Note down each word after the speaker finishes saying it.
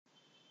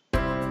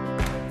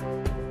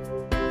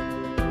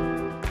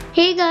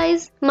Hey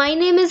guys, my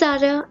name is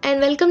Arya and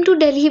welcome to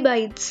Delhi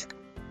Bites.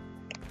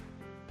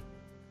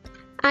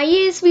 आइए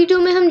इस video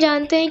में हम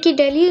जानते हैं कि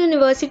दिल्ली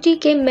यूनिवर्सिटी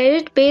के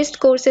मेरिट बेस्ड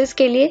कोर्सेज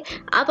के लिए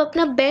आप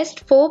अपना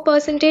बेस्ट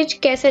 4%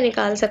 कैसे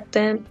निकाल सकते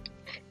हैं।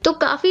 तो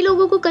काफ़ी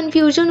लोगों को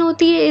कन्फ्यूजन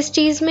होती है इस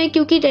चीज़ में,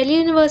 क्योंकि दिल्ली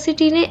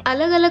यूनिवर्सिटी ने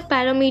अलग अलग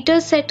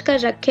पैरामीटर्स सेट कर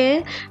रखे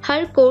हैं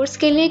हर कोर्स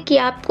के लिए कि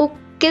आपको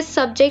किस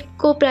सब्जेक्ट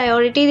को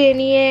प्रायोरिटी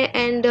देनी है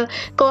एंड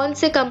कौन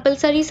से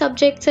कंपलसरी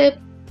सब्जेक्ट्स है,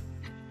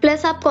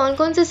 प्लस आप कौन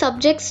कौन से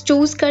सब्जेक्ट्स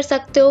चूज़ कर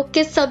सकते हो,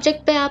 किस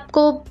सब्जेक्ट पे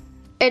आपको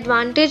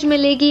एडवांटेज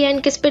मिलेगी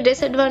एंड किस पे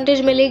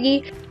डिसएडवांटेज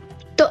मिलेगी।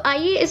 तो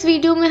आइए इस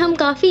वीडियो में हम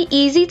काफ़ी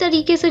इजी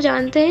तरीके से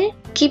जानते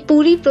हैं कि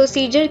पूरी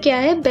प्रोसीजर क्या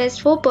है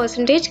बेस्ट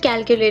 4%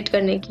 कैलकुलेट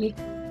करने की।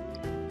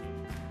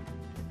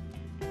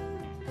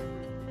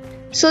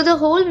 So the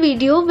whole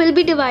video will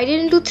be divided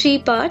into 3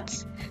 parts.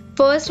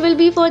 First will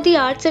be for the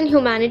arts and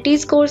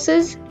humanities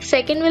courses,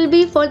 second will be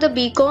for the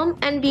BCom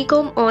and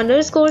BCom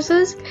honors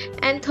courses,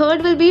 and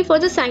third will be for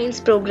the science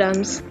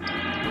programs.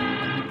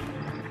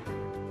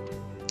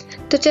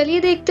 तो चलिए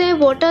देखते हैं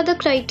what are the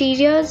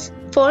criteria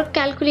for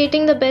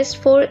calculating the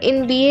best 4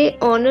 in BA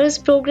honors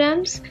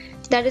programs,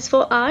 that is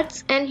for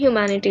arts and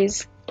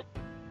humanities.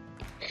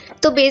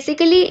 तो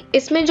basically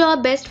इसमें जो आप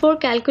best 4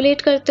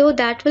 calculate करते हो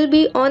that will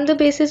be on the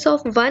basis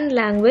of 1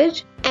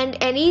 language and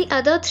any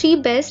other 3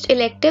 best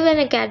elective and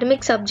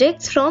academic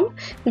subjects from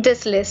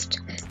this list.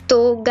 तो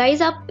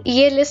guys आप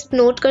ये list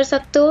note कर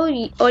सकते हो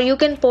और you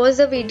can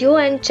pause the video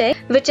and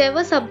check which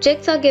ever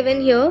subjects are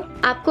given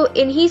here. आपको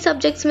इन्हीं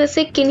subjects में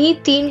से किन्हीं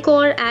 3 को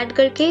और ऐड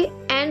करके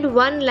एंड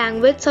 1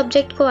 लैंग्वेज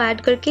सब्जेक्ट को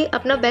ऐड करके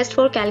अपना बेस्ट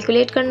 4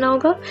 कैलकुलेट करना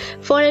होगा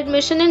for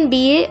admission in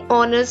BA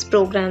honours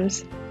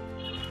programmes.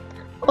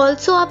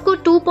 Also आपको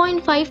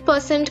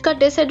 2.5% का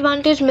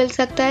डिसएडवांटेज मिल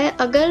सकता है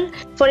अगर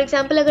फॉर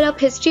एग्जाम्पल अगर आप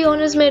हिस्ट्री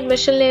ऑनर्स में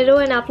एडमिशन ले रहे हो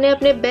एंड आपने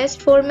अपने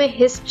बेस्ट 4 में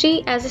history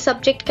as a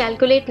subject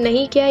calculate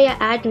नहीं किया या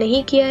ऐड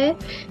नहीं किया है,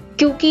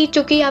 क्योंकि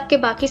चूंकि आपके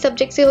बाकी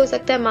सब्जेक्ट से हो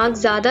सकता है मार्क्स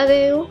ज़्यादा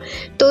गए हो,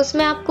 तो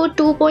उसमें आपको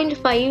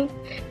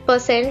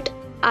 2.5%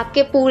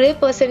 आपके पूरे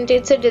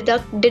परसेंटेज से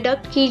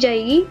डिडक्ट की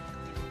जाएगी।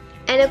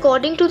 And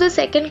according to the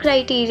second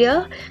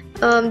criteria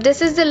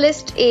this is the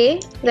list A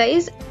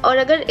guys, और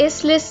अगर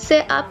इस लिस्ट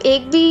से आप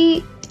एक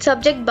भी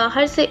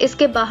सब्जेक्ट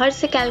इसके बाहर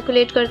से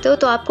कैलकुलेट करते हो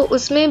तो आपको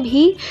उसमें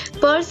भी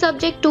पर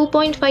सब्जेक्ट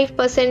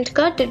 2.5%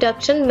 का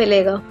डिडक्शन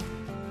मिलेगा।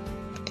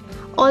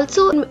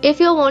 Also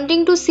if you are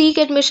wanting to seek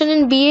admission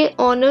in BA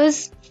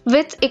honours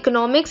with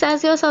economics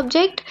as your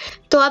subject,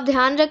 तो आप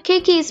ध्यान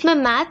रखें कि इसमें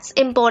मैथ्स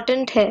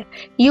इम्पॉर्टेंट है।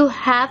 You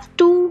have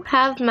to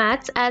have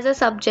maths as a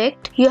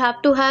subject, you have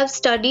to have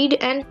studied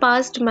and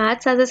passed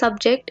maths as a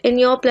subject in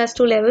your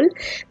 +2 level,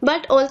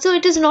 but also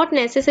it is not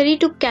necessary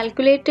to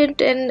calculate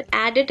it and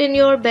add it in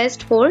your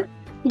best 4.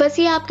 बस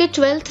ये आपके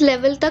 12th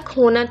level तक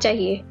होना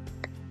चाहिए।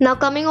 Now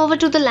coming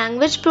over to the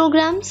language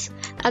programs,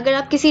 अगर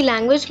आप किसी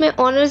language में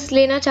ऑनर्स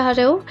लेना चाह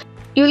रहे हो,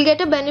 you will get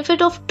a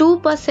benefit of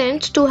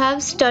 2% to have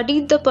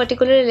studied the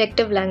particular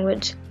elective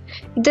language.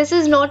 This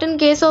is not in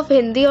case of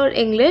Hindi or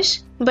English,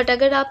 but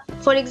अगर आप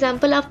for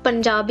example आप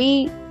पंजाबी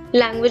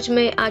लैंग्वेज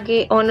में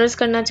आगे ऑनर्स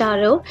करना चाह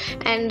रहे हो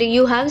and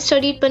you have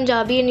studied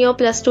Punjabi in your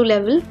 +2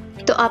 level,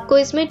 तो आपको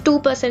इसमें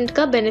 2%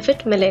 का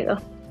बेनिफिट मिलेगा।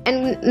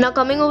 And now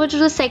coming over to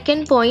the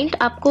second point,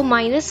 आपको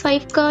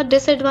 -5 का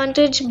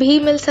डिसएडवांटेज भी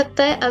मिल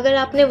सकता है अगर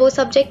आपने वो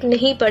सब्जेक्ट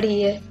नहीं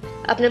पढ़ी है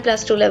अपने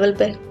 +2 level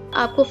पे,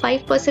 आपको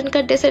 5%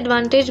 का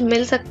डिसएडवांटेज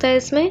मिल सकता है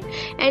इसमें।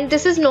 And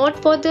this is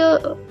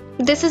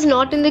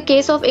not in the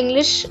case of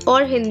English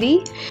और हिंदी।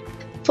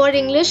 फॉर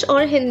इंग्लिश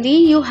और Hindi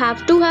you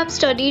have to have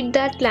studied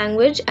that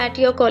language at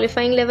your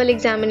qualifying level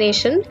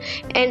examination,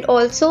 and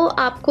also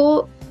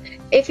आपको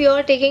if you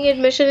are taking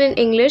admission in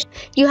English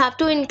you have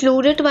to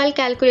include it while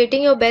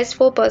calculating your best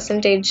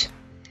 4%.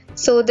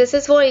 So this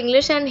is for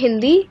English and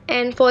Hindi,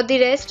 and for the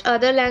rest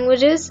other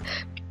languages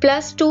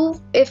 +2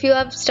 if you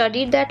have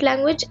studied that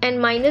language and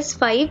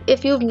 -5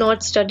 if you've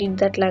not studied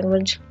that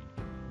language.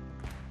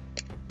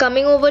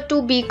 Coming over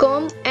to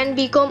BCom and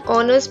BCom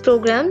honors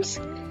programs,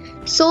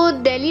 so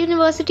Delhi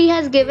University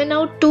has given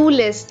out 2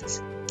 lists,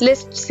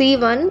 list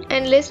C1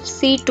 and list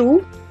C2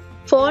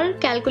 for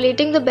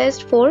calculating the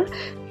best 4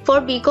 for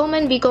BCom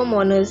and BCom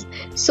honors.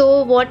 So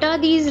what are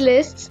these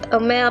lists?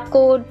 मैं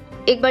आपको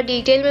एक बार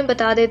detail में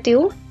बता देती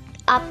हूँ।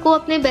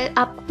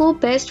 आपको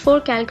best 4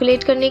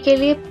 calculate करने के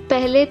लिए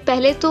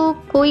पहले तो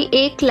कोई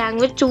एक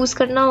लैंग्वेज चूज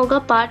करना होगा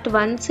पार्ट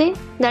 1 से,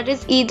 दैट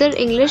इज ईदर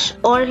इंग्लिश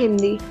और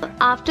Hindi.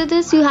 After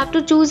this you have to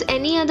choose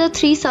any other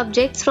 3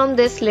 subjects from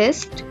this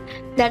list,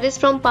 that is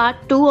from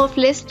part 2 of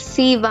list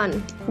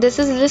C1। This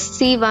is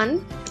list C1।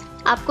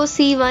 आपको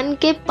C1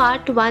 के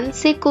part 1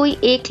 से कोई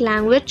एक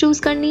language choose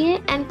करनी है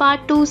and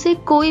part 2 से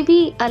कोई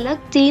भी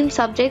अलग 3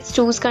 सब्जेक्ट्स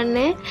चूज करने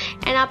हैं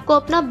एंड आपको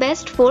अपना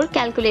बेस्ट 4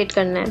 कैलकुलेट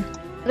करना है।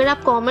 अगर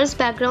आप कॉमर्स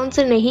बैकग्राउंड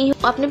से नहीं हो,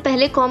 आपने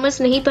पहले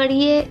कॉमर्स नहीं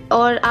पढ़ी है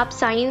और आप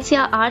साइंस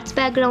या आर्ट्स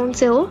बैकग्राउंड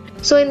से हो,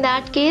 सो in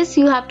that case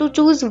you have to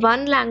choose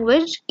 1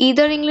 language,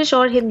 either English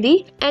और Hindi,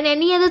 and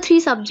any other 3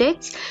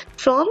 subjects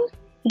from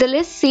the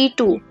list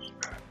C2.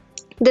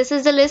 This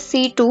is the list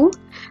C2.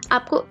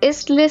 आपको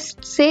इस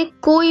लिस्ट से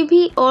कोई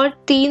भी और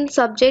 3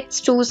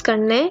 सब्जेक्ट्स चूज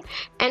करने हैं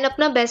एंड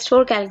अपना बेस्ट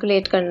स्कोर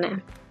कैलकुलेट करना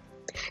है।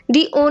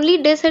 The only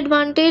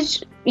disadvantage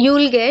you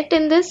will get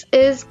in this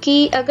is कि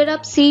अगर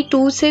आप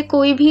C2 से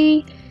कोई भी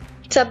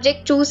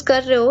सब्जेक्ट चूज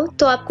कर रहे हो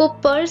तो आपको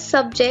पर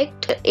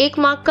सब्जेक्ट 1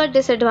 मार्क का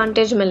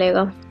डिसएडवांटेज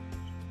मिलेगा।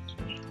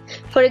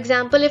 For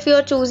example, if you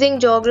are choosing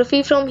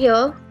geography from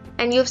here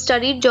and you've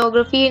studied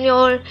geography in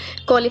your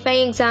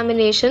qualifying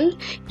examination,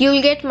 you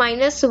will get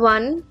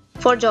 -1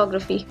 for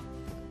geography.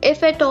 If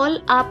at all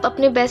आप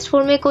अपने बेस्ट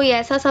फोर में कोई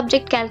ऐसा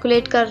सब्जेक्ट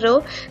कैलकुलेट कर रहे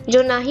हो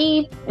जो ना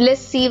ही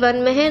लिस्ट C1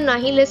 में है ना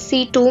ही लिस्ट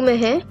C2 में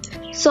है,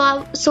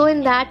 so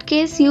in that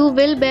case you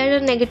will bear a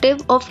negative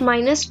of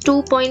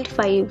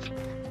 -2.5.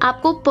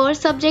 आपको पर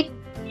सब्जेक्ट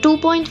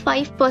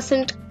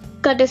 2.5%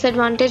 का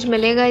डिसएडवांटेज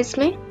मिलेगा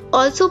इसमें।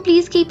 Also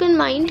please keep in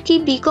mind कि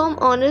बीकॉम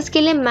ऑनर्स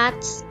के लिए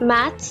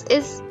maths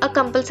is a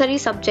compulsory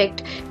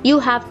subject. You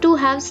have to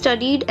have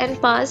studied and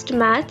passed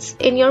maths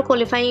in your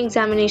qualifying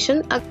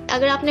examination.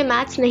 अगर आपने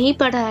मैथ्स नहीं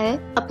पढ़ा है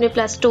अपने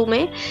 +2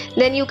 में,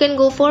 then you can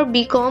go for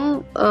BCom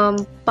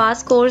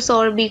pass course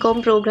और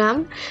बीकॉम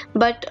प्रोग्राम,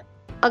 बट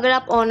अगर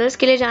आप ऑनर्स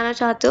के लिए जाना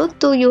चाहते हो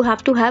तो you have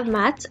to have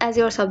maths as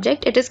your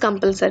subject, it is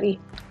compulsory.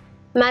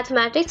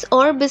 Mathematics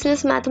or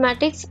business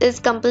mathematics is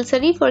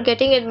compulsory for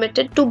getting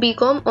admitted to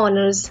BCom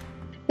honors.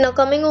 Now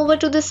coming over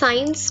to the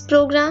science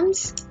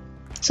programs.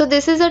 So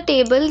this is a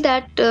table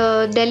that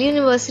Delhi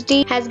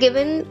University has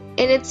given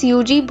in its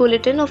UG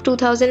bulletin of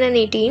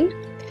 2018.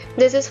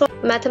 This is for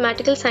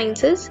mathematical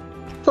sciences.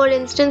 For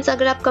instance,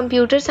 अगर आप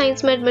computer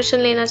science में admission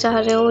लेना चाह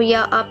रहे हो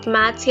या आप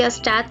maths या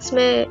स्टैट्स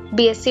में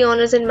B.Sc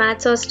ऑनर्स इन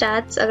मैथ्स और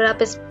स्टैट्स अगर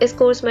आप इस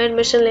कोर्स में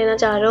एडमिशन लेना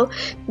चाह रहे हो,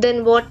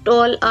 then what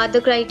all are the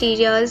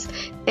criterias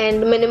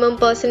and minimum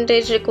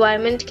percentage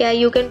requirement क्या है,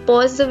 you can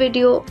pause the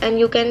video and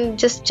you can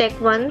just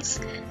check once.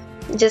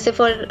 जैसे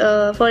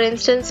for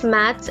instance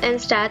maths and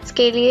stats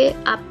के लिए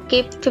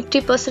आपके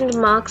 50%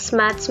 मार्क्स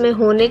मैथ्स में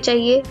होने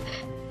चाहिए,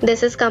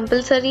 this is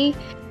compulsory.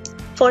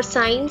 For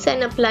science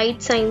and applied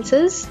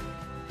sciences,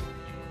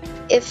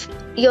 if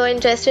you're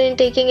interested in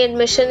taking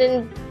admission in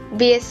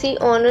B.Sc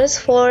honors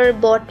for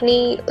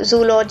botany,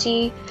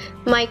 zoology,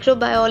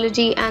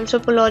 microbiology,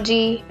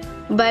 anthropology,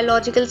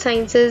 biological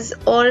sciences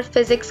or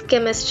physics,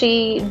 chemistry,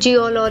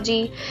 geology,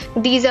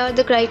 these are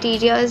the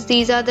criteria,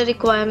 these are the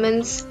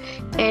requirements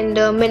and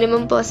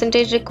minimum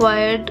percentage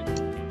required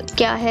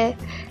क्या है।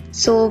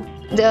 So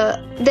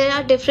there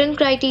are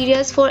different criteria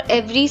for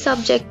every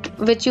subject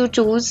which you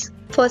choose.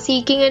 For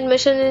seeking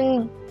admission in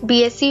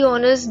B.Sc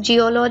honors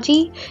geology,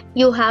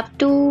 you have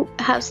to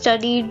have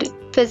studied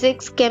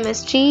physics,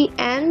 chemistry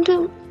and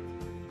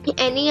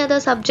any other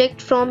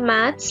subject from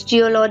maths,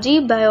 geology,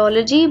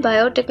 biology,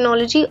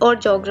 biotechnology or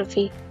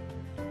geography.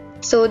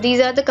 So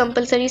these are the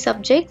compulsory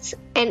subjects.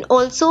 And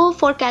also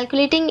for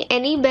calculating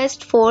any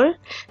best 4,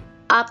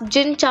 आप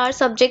जिन 4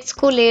 subjects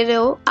को ले रहे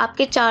हो,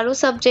 आपके चारों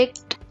subject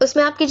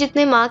उसमें आपके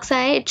जितने मार्क्स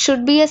आए, it should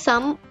be a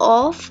some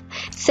of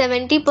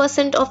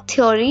 70% of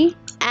theory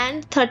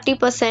and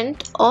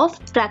 30% of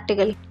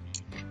practical.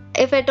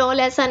 If at all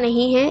ऐसा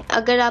नहीं है,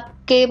 अगर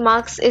आपके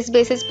मार्क्स इस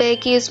बेसिस पे है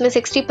कि उसमें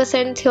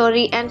 60%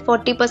 थ्योरी एंड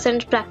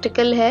 40%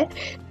 प्रैक्टिकल है,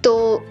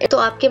 तो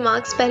आपके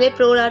मार्क्स पहले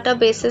प्रोराटा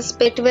बेसिस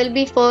पे it will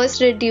be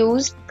first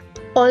reduced.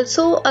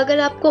 Also अगर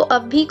आपको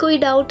अब भी कोई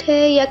डाउट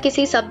है या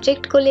किसी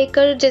सब्जेक्ट को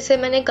लेकर जिसे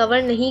मैंने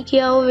कवर नहीं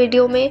किया हो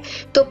वीडियो में,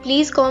 तो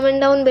please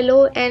comment down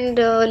below and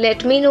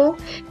let me know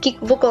कि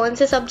वो कौन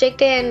से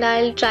सब्जेक्ट है and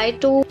I will try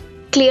to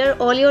clear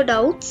all your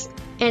doubts.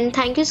 And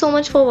thank you so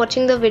much for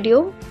watching the video.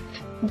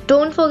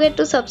 Don't forget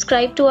to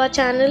subscribe to our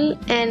channel,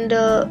 and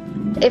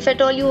if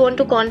at all you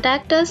want to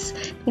contact us,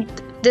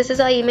 this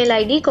is our email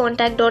ID,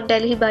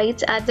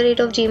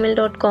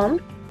 contact.delhibytes@gmail.com.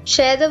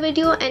 Share the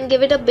video and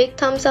give it a big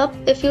thumbs up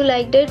if you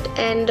liked it,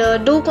 and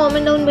do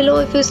comment down below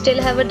if you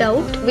still have a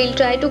doubt. We'll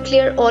try to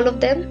clear all of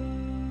them.